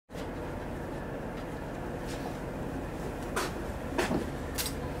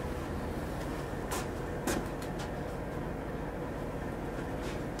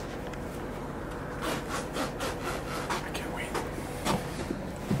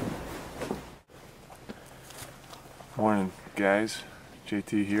Morning, guys.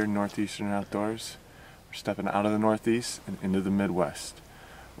 JT here, Northeastern Outdoors. We're stepping out of the Northeast and into the Midwest.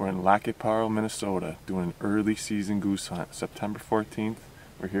 We're in Lac qui parle, Minnesota, doing an early season goose hunt. September 14th,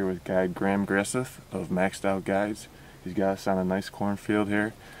 we're here with guide Graham Griffith of MaXXed Guides. He's got us on a nice cornfield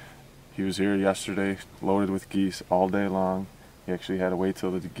here. He was here yesterday, loaded with geese all day long. He actually had to wait till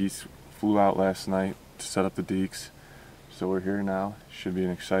the geese flew out last night to set up the deeks. So we're here now. Should be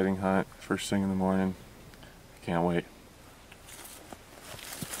an exciting hunt, first thing in the morning. Can't wait.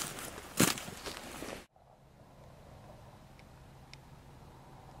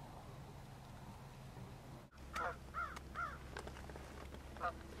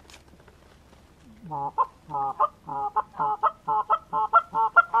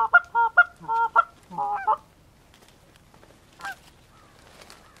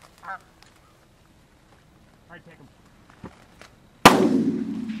 Alright, take him.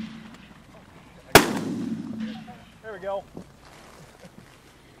 There we go.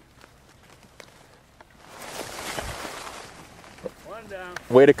 One down.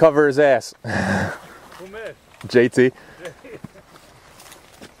 Way to cover his ass. Who missed? JT.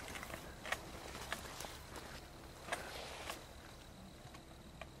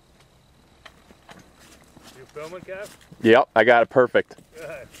 You filming, Kev? Yep, I got it perfect.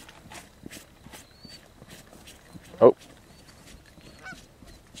 Good. Oh.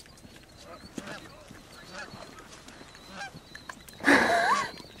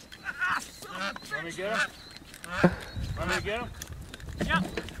 Want me to get him? Want me to get him? Yeah.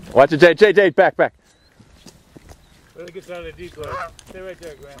 Watch it, Jay, back. Let it get out of the decoy. Stay right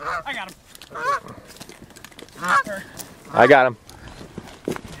there, Grant. I got him. I got him.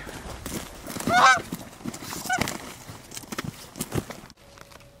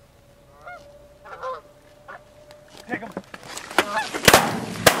 Take him.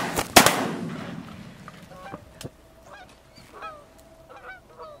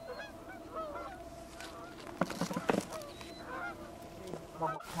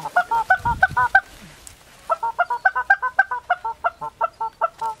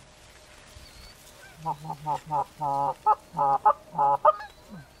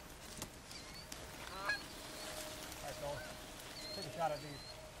 Take a shot at these.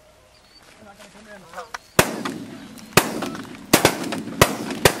 They're not going to come in.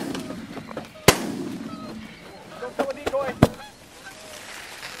 Don't kill a decoy.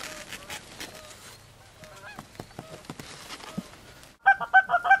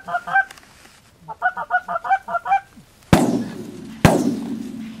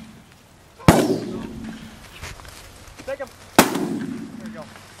 Take him. There you go.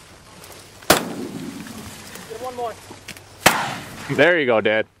 Get one more. There you go,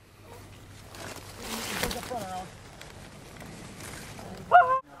 Dad. Take the front around.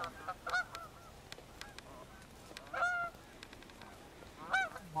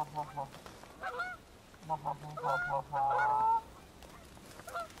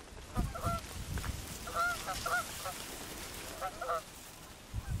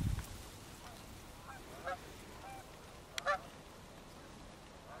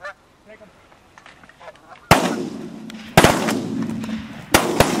 Take him.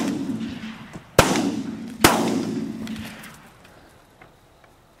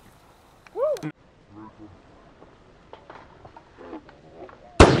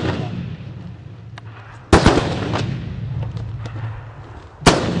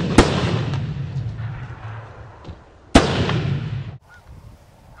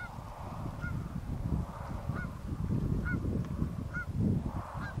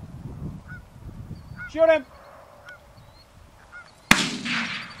 Shoot him!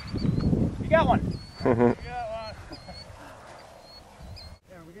 You got one. You got one.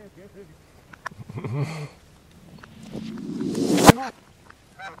 Yeah, we get busy. Come on.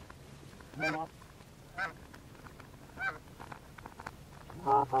 Come on.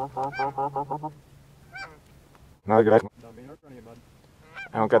 Not good. Don't be in front of you, bud.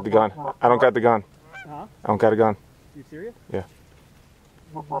 I don't got the gun. Huh? I don't got a gun. You serious? Yeah.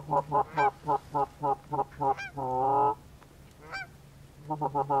 Pound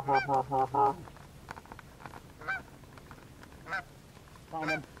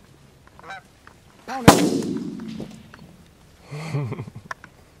him. Pound him. You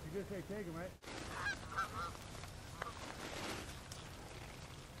just say take him, right?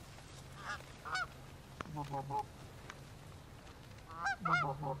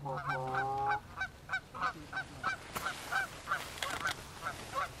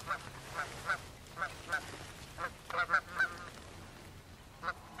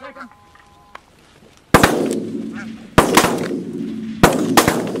 Take him.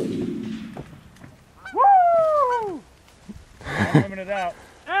 Woo!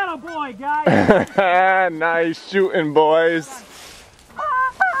 my guy. Nice shooting, boys.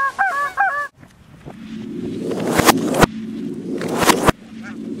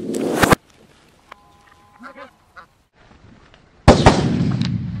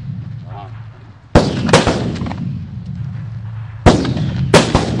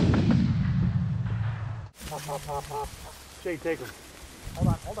 Pop. Jay, take him. Hold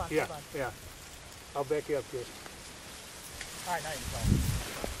on. Yeah. I'll back you up here. All right, now you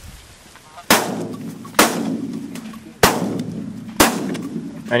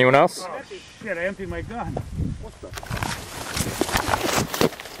go. Anyone else? Oh, shit, I emptied my gun. What the?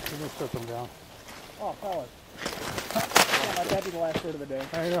 I'm gonna shut them down. Oh, fellas. Yeah, let that be the last word of the day.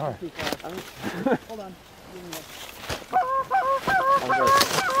 I know. Too far. Hold on. Give me one.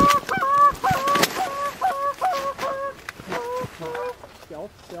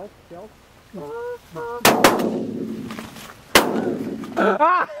 Stealth.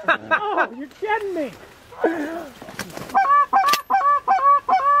 Oh, you're kidding me.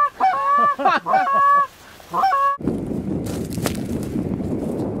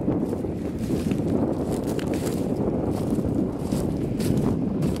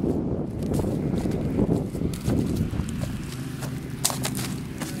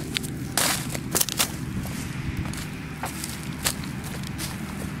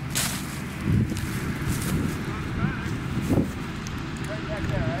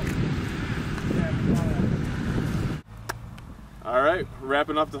 All right,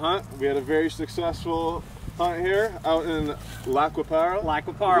 wrapping up the hunt. We had a very successful hunt here out in Lac qui parle. Lac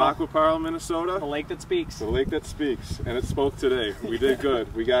qui parle. Lac qui parle, Minnesota. The lake that speaks. The lake that speaks, and it spoke today. We did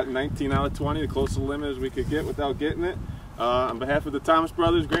good. We got 19 out of 20, the closest limit as we could get without getting it. On behalf of the Thomas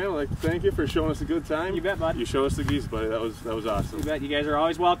Brothers, Grant, I'd like to thank you for showing us a good time. You bet, bud. You showed us the geese, buddy. That was awesome. You bet. You guys are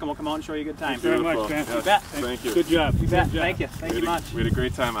always welcome. We'll come out and show you a good time. Thanks very much, Beautiful. man. Yes. You bet. Thank you. Good job. You bet. Good job. Thank you. Thank you much. We had a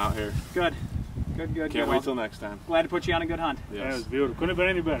great time out here. Good. Can't wait till next time. Glad to put you on a good hunt. Yeah, it Yes. was beautiful. Couldn't have been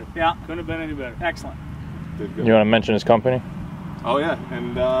any better. Yeah. Couldn't have been any better. Excellent. Did good. You want to mention his company? Oh yeah,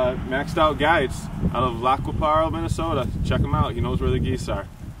 and Maxed Out Guides out of Lac qui parle, Minnesota. Check him out. He knows where the geese are.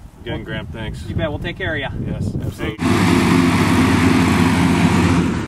 Again, Graham, thanks. You bet. We'll take care of you. Yes, absolutely.